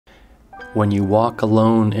When you walk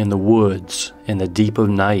alone in the woods in the deep of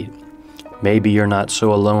night, maybe you're not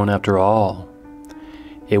so alone after all.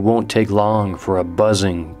 It won't take long for a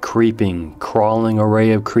buzzing, creeping, crawling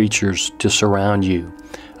array of creatures to surround you,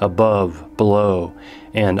 above, below,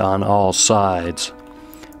 and on all sides.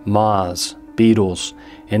 Moths, beetles,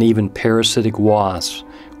 and even parasitic wasps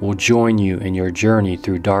will join you in your journey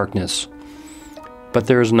through darkness. But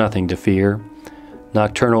there is nothing to fear.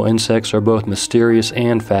 Nocturnal insects are both mysterious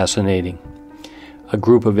and fascinating. A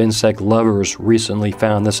group of insect lovers recently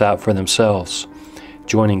found this out for themselves,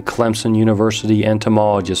 joining Clemson University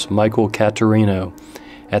entomologist Michael Caterino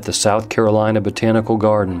at the South Carolina Botanical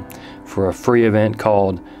Garden for a free event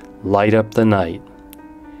called Light Up the Night.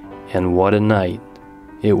 And what a night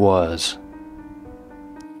it was.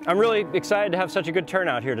 I'm really excited to have such a good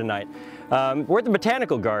turnout here tonight. We're at the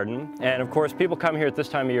Botanical Garden, and of course people come here at this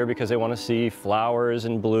time of year because they want to see flowers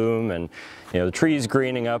in bloom and the trees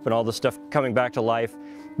greening up and all the stuff coming back to life.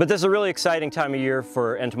 But this is a really exciting time of year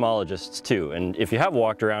for entomologists too, and if you have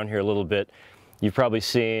walked around here a little bit, you've probably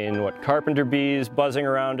seen carpenter bees buzzing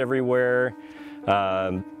around everywhere,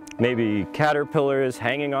 maybe caterpillars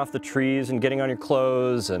hanging off the trees and getting on your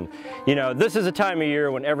clothes, and this is a time of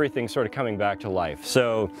year when everything's sort of coming back to life.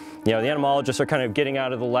 So the entomologists are kind of getting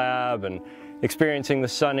out of the lab and experiencing the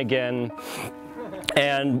sun again.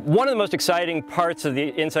 And one of the most exciting parts of the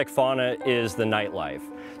insect fauna is the nightlife.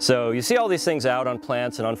 So you see all these things out on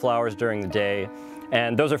plants and on flowers during the day,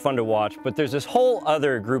 and those are fun to watch, but there's this whole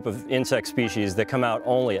other group of insect species that come out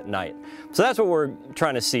only at night. So that's what we're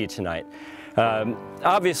trying to see tonight.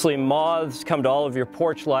 Obviously moths come to all of your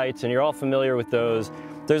porch lights, and you're all familiar with those.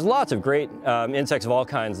 There's lots of great insects of all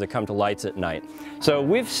kinds that come to lights at night. So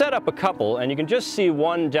we've set up a couple, and you can just see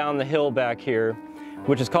one down the hill back here,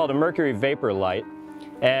 which is called a mercury vapor light.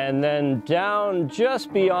 And then down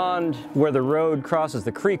just beyond where the road crosses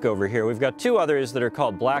the creek over here, we've got two others that are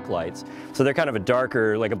called black lights. So they're kind of a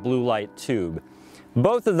darker, like a blue light tube.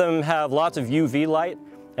 Both of them have lots of UV light,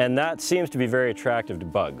 and that seems to be very attractive to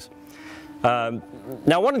bugs.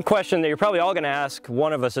 Now, one question that you're probably all going to ask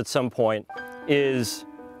one of us at some point is,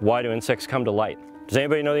 why do insects come to light? Does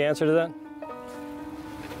anybody know the answer to that?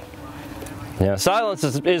 Yeah, silence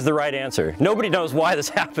is the right answer. Nobody knows why this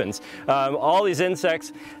happens. All these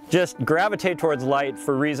insects just gravitate towards light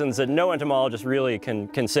for reasons that no entomologist really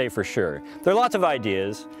can say for sure. There are lots of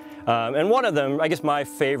ideas, and one of them, I guess my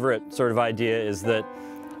favorite sort of idea, is that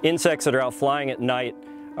insects that are out flying at night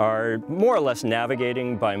are more or less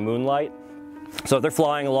navigating by moonlight. So if they're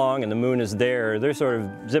flying along and the moon is there, they're sort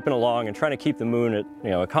of zipping along and trying to keep the moon at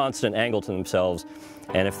a constant angle to themselves.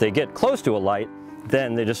 And if they get close to a light,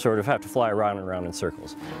 then they just sort of have to fly around and around in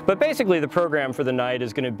circles. But basically the program for the night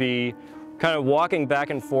is going to be kind of walking back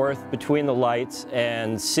and forth between the lights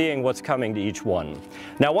and seeing what's coming to each one.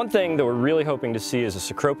 Now, one thing that we're really hoping to see is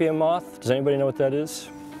a cecropium moth. Does anybody know what that is?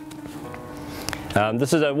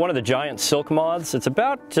 This is one of the giant silk moths. It's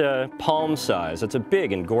about palm size. It's a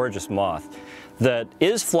big and gorgeous moth that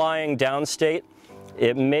is flying downstate.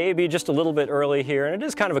 It may be just a little bit early here, and it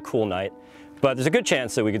is kind of a cool night, but there's a good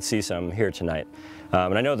chance that we could see some here tonight.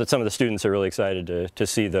 And I know that some of the students are really excited to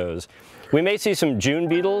see those. We may see some June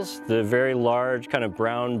beetles, the very large kind of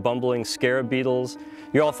brown bumbling scarab beetles.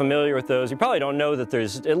 You're all familiar with those. You probably don't know that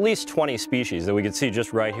there's at least 20 species that we could see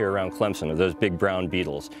just right here around Clemson of those big brown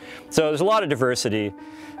beetles. So there's a lot of diversity,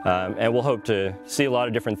 and we'll hope to see a lot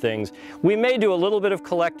of different things. We may do a little bit of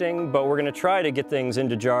collecting, but we're going to try to get things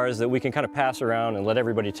into jars that we can kind of pass around and let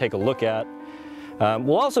everybody take a look at.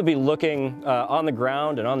 We'll also be looking on the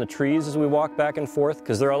ground and on the trees as we walk back and forth,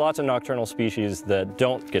 because there are lots of nocturnal species that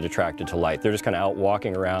don't get attracted to light. They're just kind of out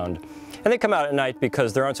walking around. And they come out at night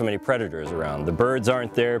because there aren't so many predators around. The birds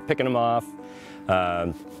aren't there picking them off.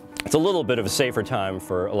 It's a little bit of a safer time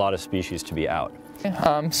for a lot of species to be out.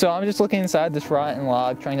 So I'm just looking inside this rotten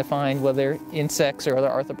log, trying to find whether insects or other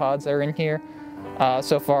arthropods are in here.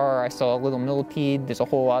 So far I saw a little millipede. There's a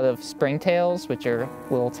whole lot of springtails, which are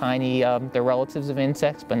little tiny, they're relatives of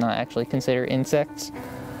insects, but not actually considered insects.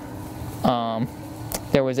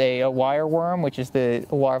 There was a wireworm, which is the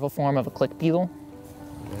larval form of a click beetle.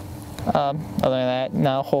 Other than that,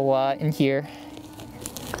 not a whole lot in here.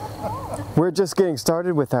 We're just getting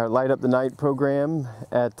started with our Light Up the Night program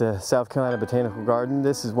at the South Carolina Botanical Garden.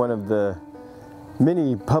 This is one of the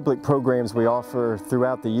many public programs we offer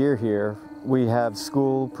throughout the year here. We have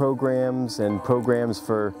school programs and programs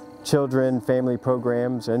for children, family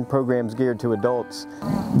programs, and programs geared to adults.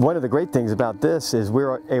 One of the great things about this is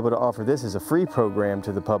we're able to offer this as a free program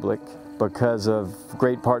to the public because of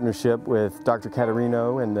great partnership with Dr.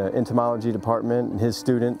 Caterino and the entomology department and his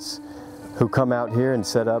students who come out here and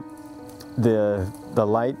set up the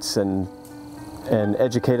lights and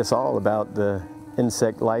educate us all about the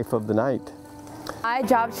insect life of the night. I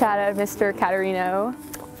job shadowed Mr. Caterino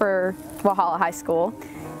for Valhalla High School,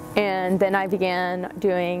 and then I began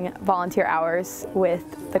doing volunteer hours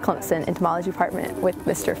with the Clemson entomology department with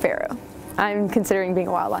Mr. Farrow. I'm considering being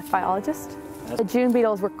a wildlife biologist. The June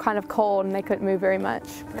beetles were kind of cold and they couldn't move very much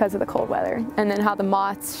because of the cold weather, and then how the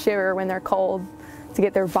moths shiver when they're cold to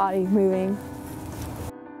get their body moving.